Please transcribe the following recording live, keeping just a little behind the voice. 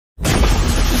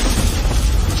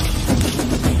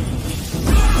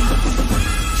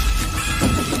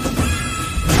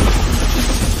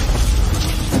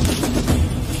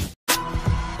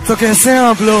तो कैसे हैं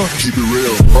आप लोग?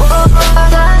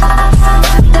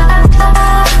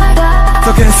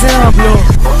 तो कैसे हैं आप लोग?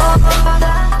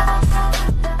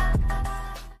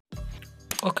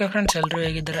 ಓಕೆ ಫ್ರೆಂಡ್ಸ್, ಎಲ್ಲರೂ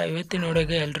ಹೇಗಿದ್ದಾರೆ? ಇವತ್ತಿನ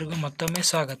ವಿಡಿಯೋಗೆ ಎಲ್ರಿಗೂ ಮತ್ತೊಮ್ಮೆ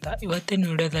ಸ್ವಾಗತ. ಇವತ್ತಿನ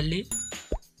ವಿಡಿಯೋದಲ್ಲಿ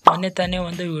ಮೊನ್ನೆ ತಾನೇ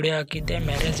ಒಂದು ವಿಡಿಯೋ ಹಾಕಿದ್ದೆ,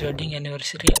 ಮ್ಯಾರೇಜ್ ವೆಡ್ಡಿಂಗ್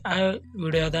ಆ್ಯನಿವರ್ಸರಿ. ಆ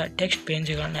ವಿಡಿಯೋದ ಟೆಕ್ಸ್ಟ್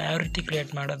ಪೇಜ್ಗಳನ್ನ ಯಾವ ರೀತಿ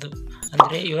ಕ್ರಿಯೇಟ್ ಮಾಡೋದು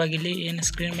ಅಂದರೆ, ಇವಾಗಿಲ್ಲಿ ಏನು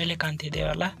ಸ್ಕ್ರೀನ್ ಮೇಲೆ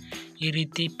ಕಾಣ್ತಿದ್ದೇವಲ್ಲ, ಈ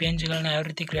ರೀತಿ ಪೇಜ್ಗಳನ್ನ ಯಾವ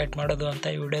ರೀತಿ ಕ್ರಿಯೇಟ್ ಮಾಡೋದು ಅಂತ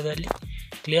ಈ ವಿಡಿಯೋದಲ್ಲಿ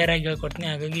ಕ್ಲಿಯರಾಗಿ ಹೇಳ್ಕೊಡ್ತೀನಿ.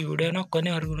 ಹಾಗಾಗಿ ವಿಡಿಯೋನ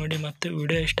ಕೊನೆವರೆಗೂ ನೋಡಿ ಮತ್ತು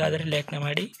ವಿಡಿಯೋ ಇಷ್ಟ ಆದರೆ ಲೈಕ್ನ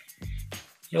ಮಾಡಿ.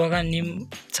 ಇವಾಗ ನಿಮ್ಮ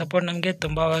ಸಪೋರ್ಟ್ ನಮಗೆ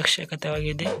ತುಂಬ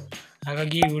ಅವಶ್ಯಕತೆಯಾಗಿದೆ.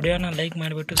 ಹಾಗಾಗಿ ಈ ವಿಡಿಯೋನ ಲೈಕ್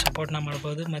ಮಾಡಿಬಿಟ್ಟು ಸಪೋರ್ಟ್ನ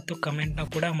ಮಾಡ್ಬೋದು ಮತ್ತು ಕಮೆಂಟ್ನ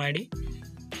ಕೂಡ ಮಾಡಿ.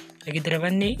 ಹಾಗಿದ್ರೆ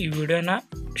ಬನ್ನಿ ಈ ವಿಡಿಯೋನ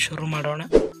ಶುರು ಮಾಡೋಣ.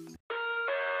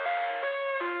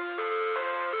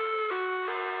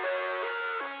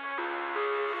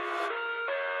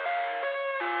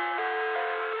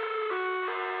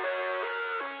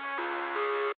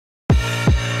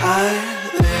 I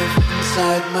live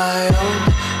inside my own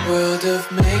world of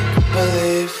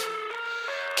make-believe.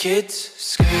 Kids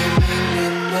screaming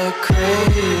in the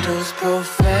cradles,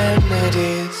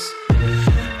 profanities.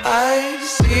 I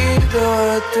see the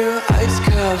world through eyes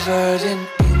covered in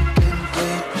ink and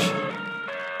bleach.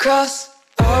 Cross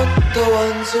out the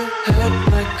ones who heard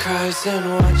my cries and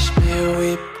watched me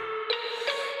weep.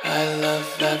 I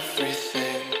love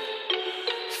everything.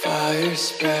 Fire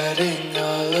spreading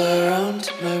all around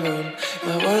my room.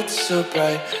 My world's so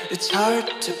bright, it's hard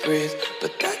to breathe,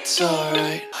 but that's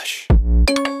alright. Hush.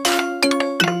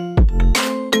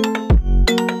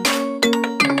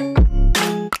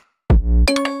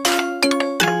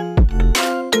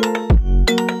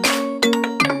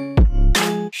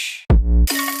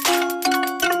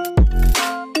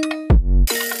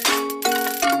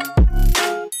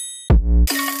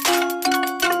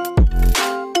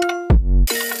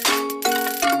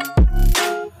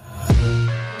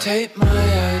 Tape my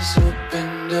eyes open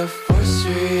to force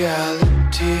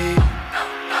reality.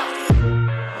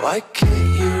 Why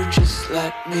can't you just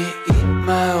let me eat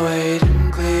my weight in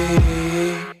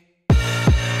glee?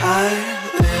 I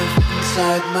live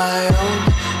inside my own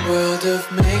world of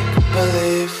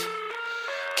make-believe.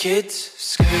 Kids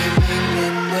screaming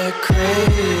in their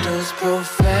cradles,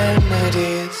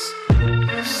 profanities.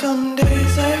 Some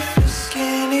days I feel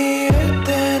skinnier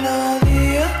than all the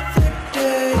other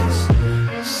days.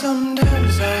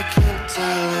 Sometimes I can't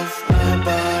tell if my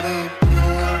body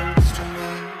belongs to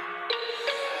me.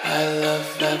 I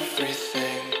love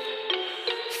everything.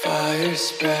 Fire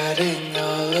spreading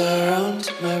all around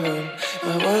my room.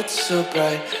 My world's so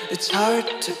bright, it's hard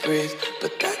to breathe,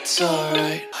 but that's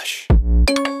alright. Hush.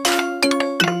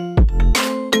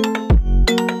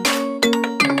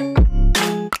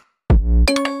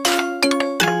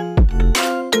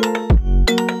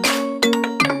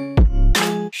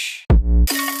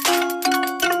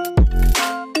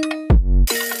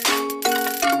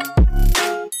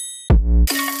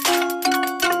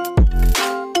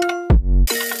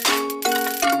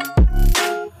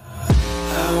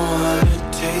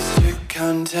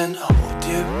 Content, hold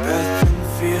your breath and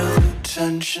feel the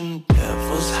tension.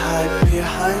 Devils hide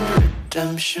behind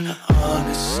redemption.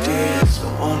 Honesty is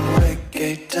a one-way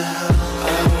gate to hell.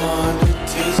 I wanna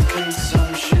taste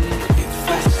consumption, breathe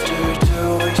faster to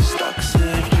waste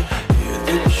oxygen. Hear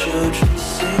the children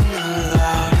sing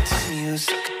aloud. It's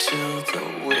music till the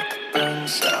wick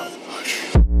burns out.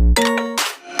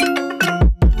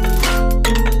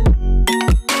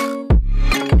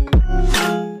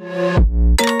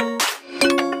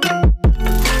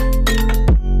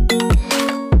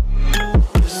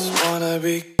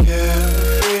 Be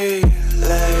carefree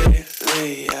lately,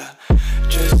 yeah.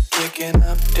 Just picking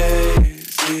up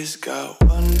daisies. Got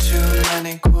one too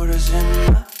many quarters in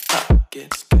my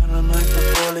pockets. Count 'em like the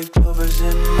 4-leaf clovers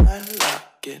in my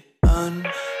locket.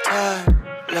 Untied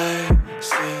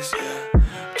laces, yeah.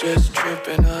 Just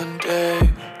tripping on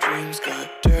daydreams. Got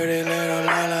dirty little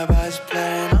lullabies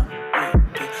playing on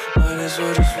repeat. Might as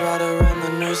well just ride around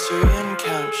the nursery and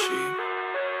count sheep.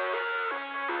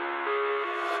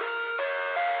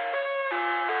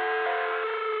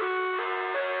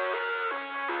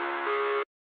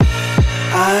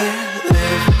 I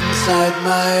live inside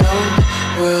my own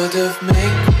world of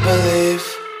make-believe.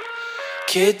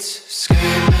 Kids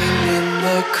screaming in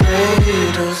their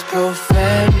cradles,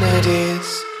 profanities.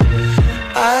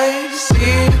 I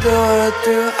see the world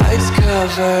through eyes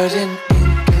covered in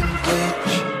ink and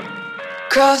bleach.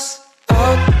 Cross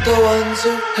out the ones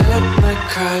who heard my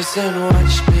cries and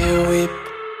watched me weep.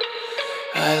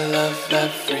 I love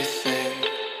everything.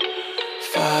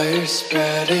 Fire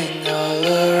spreading all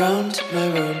around my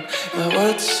room. My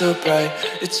world's so bright,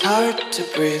 it's hard to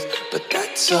breathe, but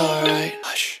that's alright.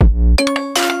 Hush.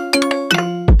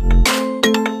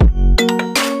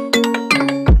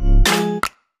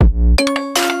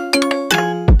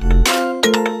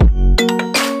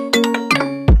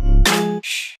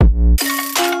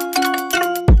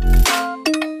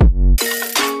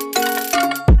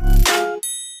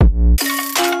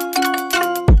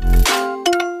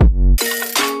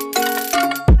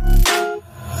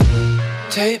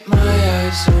 tape my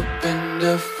eyes open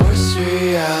to force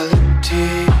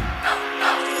reality.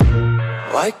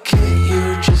 Why can't you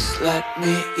just let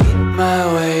me eat my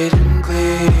weight in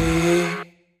glee?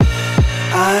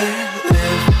 I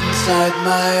live inside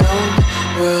my own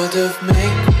world of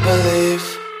make-believe.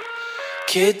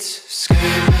 Kids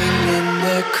screaming in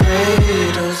their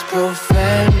cradles,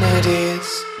 profanities.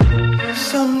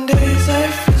 Someday